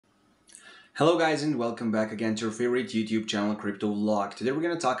Hello guys and welcome back again to your favorite YouTube channel Crypto Vlog. Today we're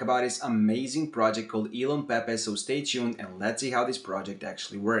going to talk about this amazing project called ElonPepe, so stay tuned and let's see how this project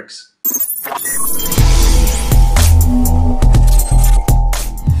actually works.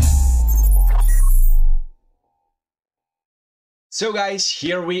 So guys,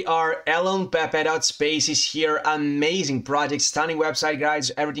 here we are, ElonPepe.space is here, amazing project, stunning website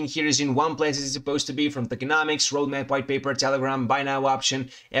guys, everything here is in one place as it's supposed to be, from tokenomics, roadmap, white paper, Telegram, buy now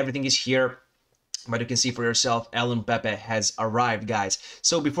option, everything is here. But you can see for yourself, ElonPepe has arrived, guys.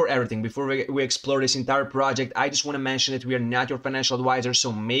 So before we explore this entire project, I just want to mention that we are not your financial advisor,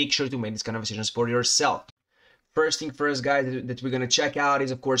 so make sure to make these kind of decisions for yourself. First thing first, guys, that we're going to check out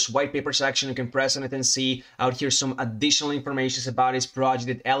is, of course, white paper section. You can press on it and see out here some additional information about this project,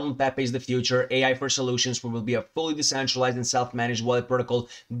 that ElonPepe is the future, AI for solutions, will be a fully decentralized and self-managed wallet protocol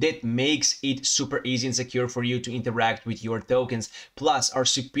that makes it super easy and secure for you to interact with your tokens. Plus, our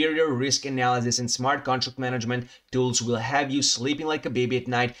superior risk analysis and smart contract management tools will have you sleeping like a baby at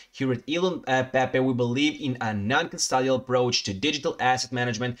night. Here at ElonPepe, we believe in a non-custodial approach to digital asset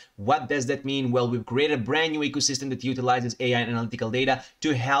management. What does that mean? Well, we've created a brand new ecosystem that utilizes AI and analytical data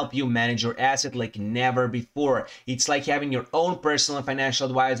to help you manage your asset like never before. It's like having your own personal financial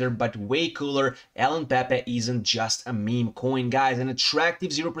advisor, but way cooler. ElonPepe isn't just a meme coin, guys. An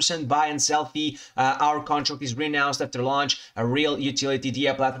attractive 0% buy and sell fee. Our contract is renounced after launch. A real utility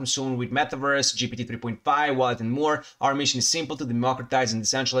DA platform soon with Metaverse, GPT 3.5, wallet, and more. Our mission is simple: to democratize and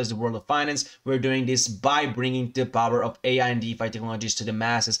decentralize the world of finance. We're doing this by bringing the power of AI and DeFi technologies to the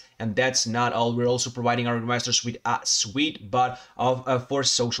masses. And that's not all. We're also providing our investors with a sweet but for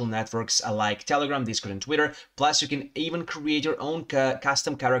social networks like Telegram, Discord, and Twitter. Plus, you can even create your own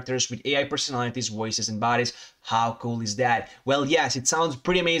custom characters with AI personalities, voices, and bodies. How cool is that? Well, yes, it sounds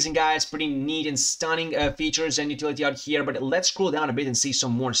pretty amazing, guys. Pretty neat and stunning features and utility out here. But let's scroll down a bit and see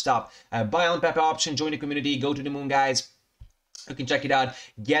some more stuff. Buy ElonPepe option, join the community, go to the moon, guys. You can check it out.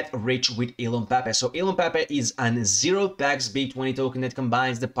 Get rich with ElonPepe. So ElonPepe is a Zero Tax BEP token that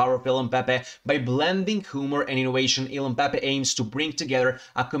combines the power of ElonPepe. By blending humor and innovation, ElonPepe aims to bring together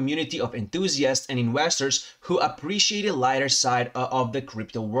a community of enthusiasts and investors who appreciate the lighter side of the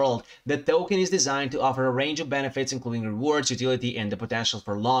crypto world. The token is designed to offer a range of benefits, including rewards, utility, and the potential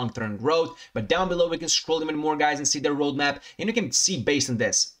for long-term growth. But down below, we can scroll even more, guys, and see their roadmap. And you can see based on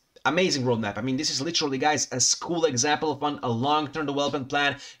this. Amazing roadmap. I mean, this is literally, guys, a cool example of a long-term development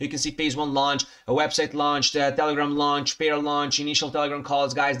plan. You can see phase 1 launch, a website launch, the Telegram launch, fair launch, initial Telegram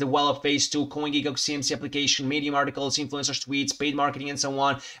calls, guys, the well of phase 2, CoinGeek CMC application, Medium articles, influencers tweets, paid marketing, and so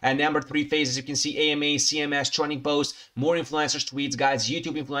on. And number 3 phases, you can see AMA, CMS, trending posts, more influencers tweets, guys,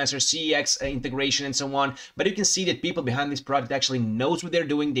 YouTube influencers, CEX integration, and so on. But you can see that people behind this project actually knows what they're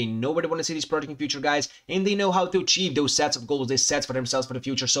doing. They know where they want to see this project in future, guys, and they know how to achieve those sets of goals they set for themselves for the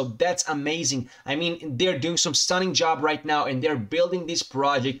future. So that's amazing. I mean, they're doing some stunning job right now, and they're building this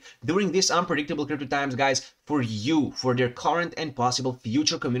project during these unpredictable crypto times, guys, for you, for their current and possible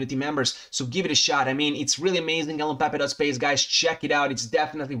future community members. So give it a shot. I mean, it's really amazing. ElonPepe.space, guys, check it out. It's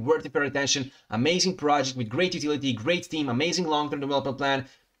definitely worth it for your attention. Amazing project with great utility, great team, amazing long-term development plan.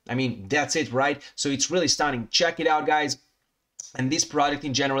 I mean, that's it, right? So it's really stunning. Check it out, guys. And this project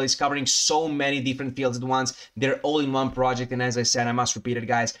in general is covering so many different fields at once. They're all in one project. And as I said, I must repeat it,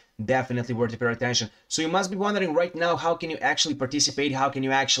 guys, definitely worth it for your attention. So you must be wondering right now, how can you actually participate? How can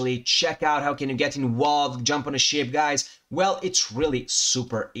you actually check out? How can you get involved, jump on a ship, guys? Well, it's really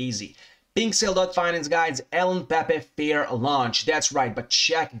super easy. Pinksale.finance, guys, ElonPepe fair launch. That's right, but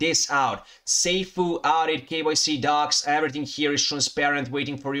check this out. Seifu, audit, KYC docs, everything here is transparent,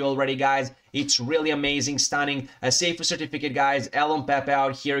 waiting for you already, guys. It's really amazing, stunning. A Seifu certificate, guys. ElonPepe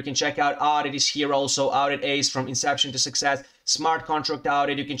out here. You can check out audit is here also. Audit Ace from inception to success. Smart contract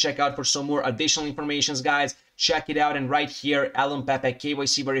audit. You can check out for some more additional informations, guys. Check it out. And right here, ElonPepe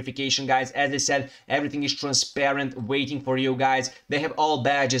KYC verification, guys. As I said, everything is transparent, waiting for you, guys. They have all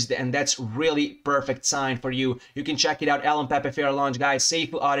badges, and that's really perfect sign for you. You can check it out. ElonPepe fair launch, guys.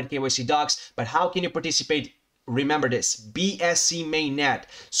 Seifu audit, KYC docs. But how can you participate? Remember this, BSC mainnet.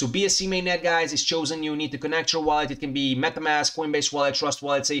 So BSC mainnet, guys, is chosen. You need to connect your wallet. It can be MetaMask, Coinbase wallet, Trust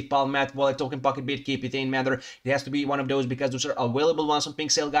wallet, SafePal, Math wallet, Token Pocket, Bit, Matter. It has to be one of those because those are available ones on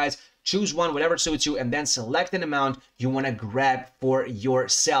Pinksale, guys. Choose one, whatever suits you, and then select an amount you want to grab for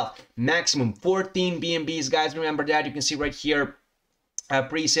yourself. Maximum 14 BNBs, guys. Remember that. You can see right here.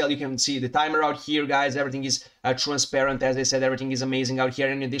 pre-sale. You can see the timer out here, guys. Everything is transparent. As I said, everything is amazing out here.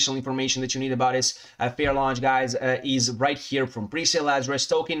 Any additional information that you need about this fair launch, guys, is right here, from pre-sale address,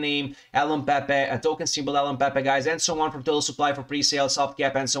 token name, ElonPepe, token symbol ElonPepe, guys, and so on, from total supply for pre-sale, soft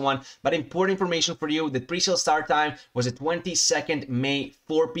cap, and so on. But important information for you: the pre-sale start time was the 22nd May,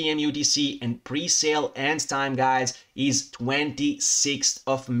 4 p.m. UTC, and pre-sale end time, guys, is 26th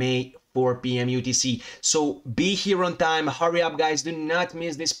of May, 4 p.m. UTC. So be here on time. Hurry up, guys. Do not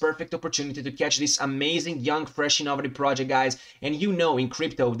miss this perfect opportunity to catch this amazing, young, fresh, innovative project, guys. And you know, in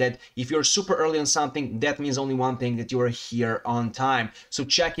crypto, that if you're super early on something, that means only one thing: that you are here on time. So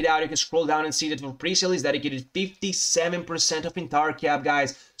check it out. You can scroll down and see that for pre-sale is dedicated 57% of entire cap,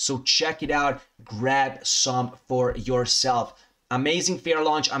 guys. So check it out. Grab some for yourself. Amazing fair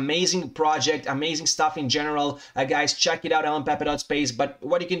launch, amazing project, amazing stuff in general. Guys, check it out, ElonPepe.space. But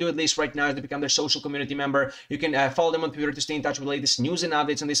what you can do at least right now is to become their social community member. You can follow them on Twitter to stay in touch with the latest news and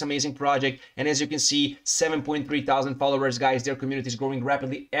updates on this amazing project. And as you can see, 7.3 thousand followers, guys. Their community is growing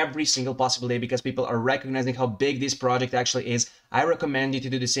rapidly every single possible day because people are recognizing how big this project actually is. I recommend you to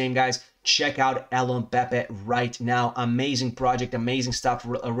do the same, guys. Check out ElonPepe right now. Amazing project, amazing stuff,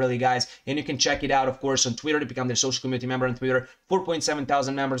 really, guys. And you can check it out, of course, on Twitter to become their social community member on Twitter. 4.7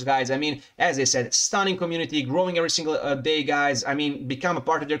 thousand members, guys. I mean, as I said, stunning community, growing every single day, guys. I mean, become a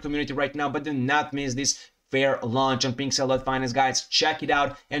part of their community right now, but do not miss this fair launch on PinkCell.finance, guys. Check it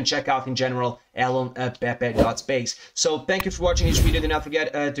out, and check out in general ElonPepe.space. So thank you for watching this video. Do not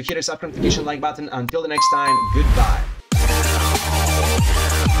forget to hit the subscribe notification, like button. Until the next time, goodbye.